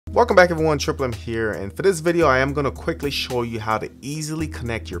Welcome back everyone, Triple M here, and for this video I am going to quickly show you how to easily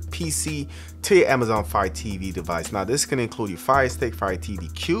connect your PC to your Amazon Fire TV device. Now this can include your Firestick, Fire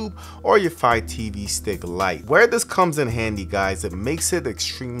TV Cube, or your Fire TV Stick Lite. Where this comes in handy, guys, it makes it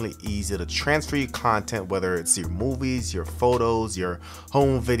extremely easy to transfer your content, whether it's your movies, your photos, your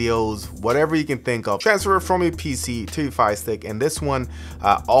home videos, whatever you can think of. Transfer it from your PC to your Fire Stick, and this one,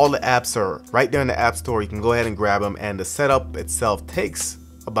 all the apps are right there in the App Store. You can go ahead and grab them, and the setup itself takes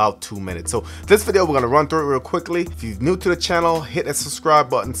about 2 minutes. So this video we're going to run through it real quickly. If you're new to the channel, hit that subscribe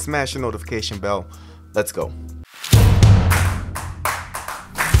button, smash the notification bell. Let's go.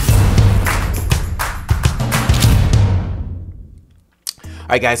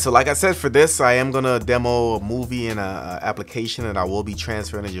 Alright guys, so like I said, for this I am gonna demo a movie and a application, and I will be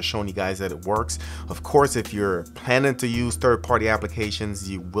transferring and just showing you guys that it works. Of course, if you're planning to use third-party applications,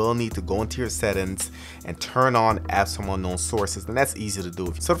 you will need to go into your settings and turn on apps from unknown sources, and that's easy to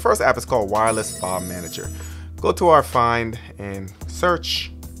do. So the first app is called Wireless File Manager. Go to our find and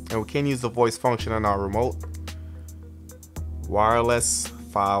search, and we can use the voice function on our remote. Wireless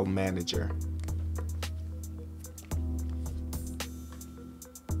File Manager.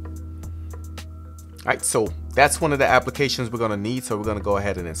 Alright, so that's one of the applications we're going to need, so we're going to go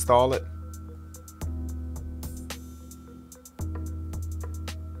ahead and install it.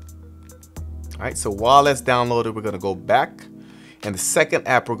 Alright, so while that's downloaded, we're going to go back, and the second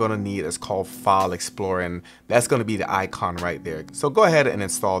app we're going to need is called File Explorer, and that's going to be the icon right there. So go ahead and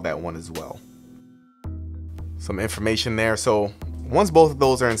install that one as well. Some information there. So once both of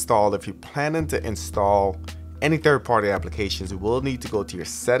those are installed, if you're planning to install any third-party applications, you will need to go to your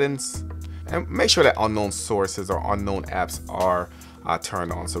settings and make sure that unknown sources or unknown apps are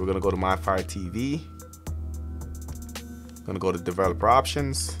turned on. So we're going to go to My Fire TV. I'm going to go to Developer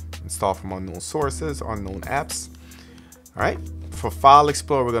Options, Install from Unknown Sources, Unknown Apps. All right. For File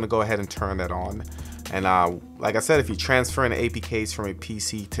Explorer, we're going to go ahead and turn that on. And like I said, if you're transferring APKs from your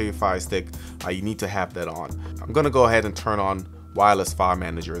PC to your Fire Stick, you need to have that on. I'm going to go ahead and turn on Wireless File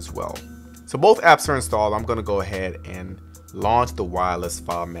Manager as well. So both apps are installed. I'm going to go ahead and launch the Wireless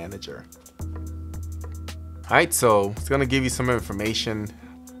File Manager. Alright, so it's going to give you some information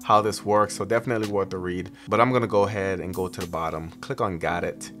how this works, so definitely worth the read. But I'm going to go ahead and go to the bottom, click on Got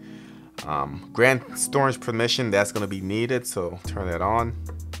It. Grant storage permission, that's going to be needed, so turn that on,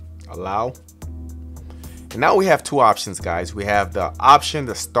 allow. And now we have two options, guys. We have the option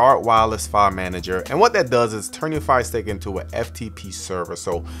to start Wireless File Manager, and what that does is turn your Fire Stick into an FTP server,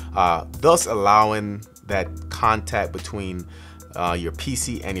 so thus allowing that contact between your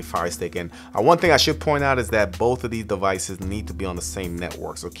PC and your Fire Stick. And one thing I should point out is that both of these devices need to be on the same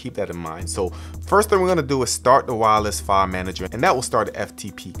network, so keep that in mind. So first thing we're going to do is start the Wireless File Manager, and that will start the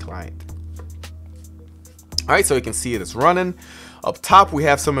FTP client. Alright, so you can see it is running. Up top we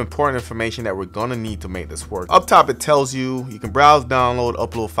have some important information that we're going to need to make this work. Up top it tells you you can browse, download,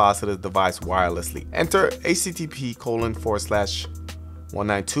 upload files to the device wirelessly. Enter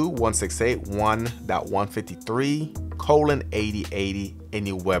http://192.168.1.153:8080 in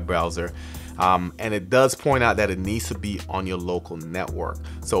your web browser. And it does point out that it needs to be on your local network.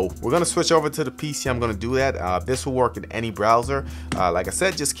 So we're going to switch over to the PC. I'm going to do that. This will work in any browser. Like I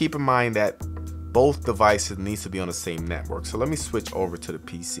said, just keep in mind that both devices needs to be on the same network. So let me switch over to the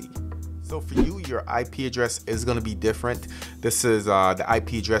PC. So for you, your IP address is going to be different. This is the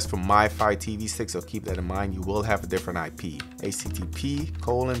IP address for my Fire TV Stick, so keep that in mind. You will have a different IP.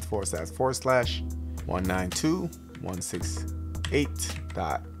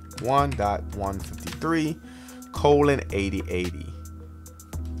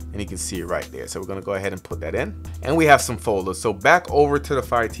 And you can see it right there. So we're going to go ahead and put that in. And we have some folders. So back over to the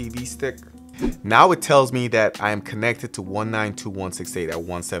Fire TV Stick. Now it tells me that I am connected to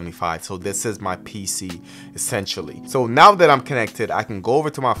 192.168.175. So this is my PC essentially. So now that I'm connected, I can go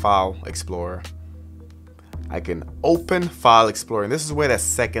over to my File Explorer. I can open File Explorer, and this is where that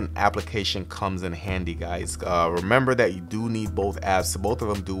second application comes in handy, guys. Remember that you do need both apps, so both of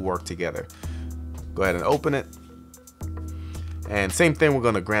them do work together. Go ahead and open it. And same thing, we're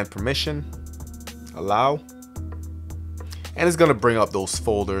going to grant permission, allow. And it's going to bring up those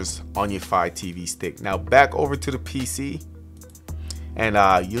folders on your Fire TV Stick. Now back over to the PC, and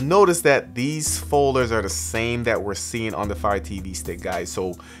you'll notice that these folders are the same that we're seeing on the Fire TV Stick, guys.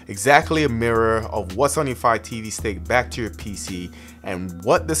 So exactly a mirror of what's on your Fire TV Stick back to your PC. And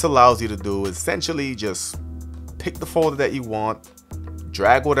what this allows you to do is essentially just pick the folder that you want,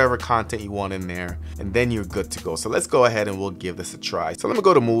 drag whatever content you want in there, and then you're good to go. So let's go ahead and we'll give this a try. So let me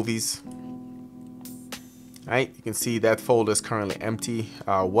go to Movies. Alright, you can see that folder is currently empty.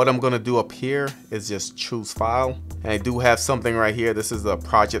 What I'm going to do up here is just choose file. And I do have something right here. This is a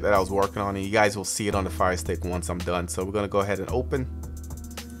project that I was working on, and you guys will see it on the Firestick once I'm done. So we're gonna go ahead and open.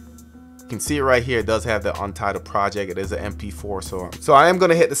 You can see it right here. It does have the untitled project. It is an MP4. So I am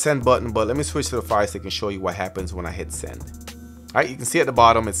gonna hit the send button, but let me switch to the Firestick and show you what happens when I hit send. All right, you can see at the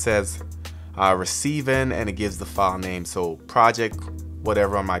bottom it says receiving, and it gives the file name. So project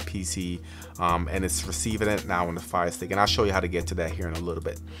whatever on my PC, and it's receiving it now on the Firestick, and I'll show you how to get to that here in a little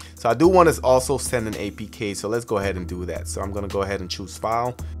bit. So I do want to also send an APK, so let's go ahead and do that. So I'm going to go ahead and choose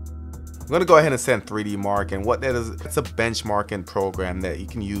file. I'm going to go ahead and send 3D Mark, and what that is, it's a benchmarking program that you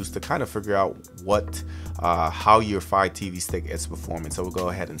can use to kind of figure out what how your Fire TV stick is performing. So we'll go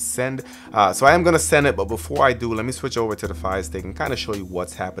ahead and send. So I am going to send it, but before I do, let me switch over to the Firestick and kind of show you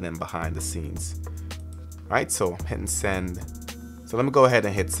what's happening behind the scenes. All right, so I'm hitting send. So let me go ahead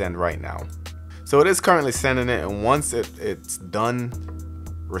and hit send right now. So it is currently sending it, and once it's done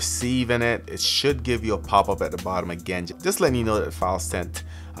receiving it, it should give you a pop-up at the bottom again, just letting you know that the file sent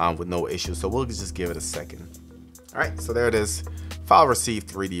with no issues. So we'll just give it a second. All right, so there it is. File received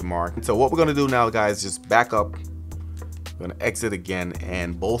 3D Mark. So what we're gonna do now, guys, just back up. We're gonna exit again,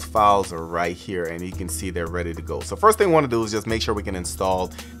 and both files are right here, and you can see they're ready to go. So first thing we wanna do is just make sure we can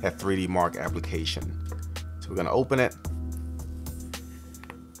install that 3D Mark application. So we're gonna open it.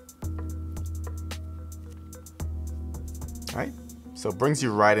 All right, so it brings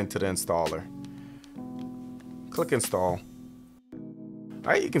you right into the installer. Click install.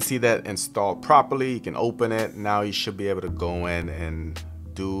 All right, you can see that installed properly. You can open it. Now you should be able to go in and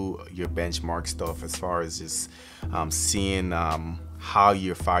do your benchmark stuff as far as just seeing how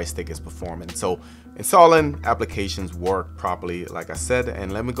your Fire Stick is performing. So installing applications work properly, like I said,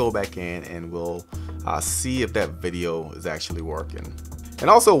 and let me go back in and we'll see if that video is actually working. And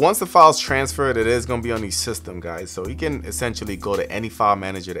also, once the file's transferred, it is going to be on your system, guys. So you can essentially go to any file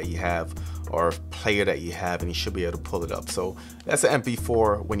manager that you have or player that you have, and you should be able to pull it up. So that's an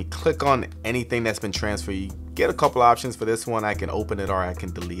MP4. When you click on anything that's been transferred, you get a couple options. For this one, I can open it or I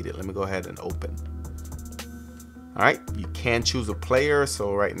can delete it. Let me go ahead and open. All right, you can choose a player.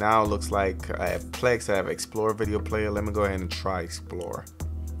 So right now it looks like I have Plex, I have Explorer video player. Let me go ahead and try Explorer.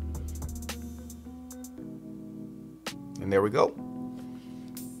 And there we go.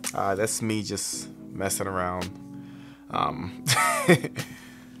 That's me just messing around.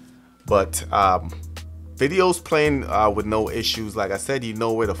 But videos playing with no issues. Like I said, you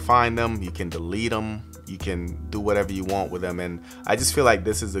know where to find them. You can delete them. You can do whatever you want with them. And I just feel like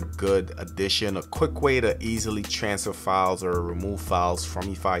this is a good addition, a quick way to easily transfer files or remove files from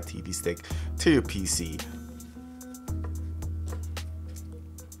your Fire TV stick to your PC.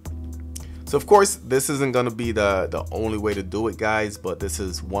 So of course, this isn't going to be the only way to do it, guys, but this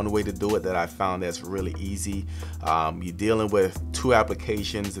is one way to do it that I found that's really easy. You're dealing with two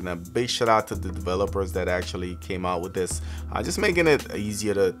applications, and a big shout out to the developers that actually came out with this, just making it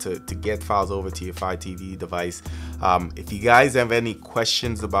easier to get files over to your Fire TV device. If you guys have any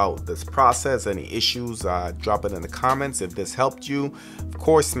questions about this process, any issues, drop it in the comments. If this helped you, of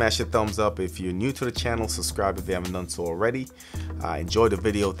course, smash a thumbs up. If you're new to the channel, subscribe if you haven't done so already. Enjoy the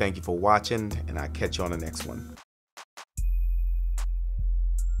video. Thank you for watching, and I'll catch you on the next one.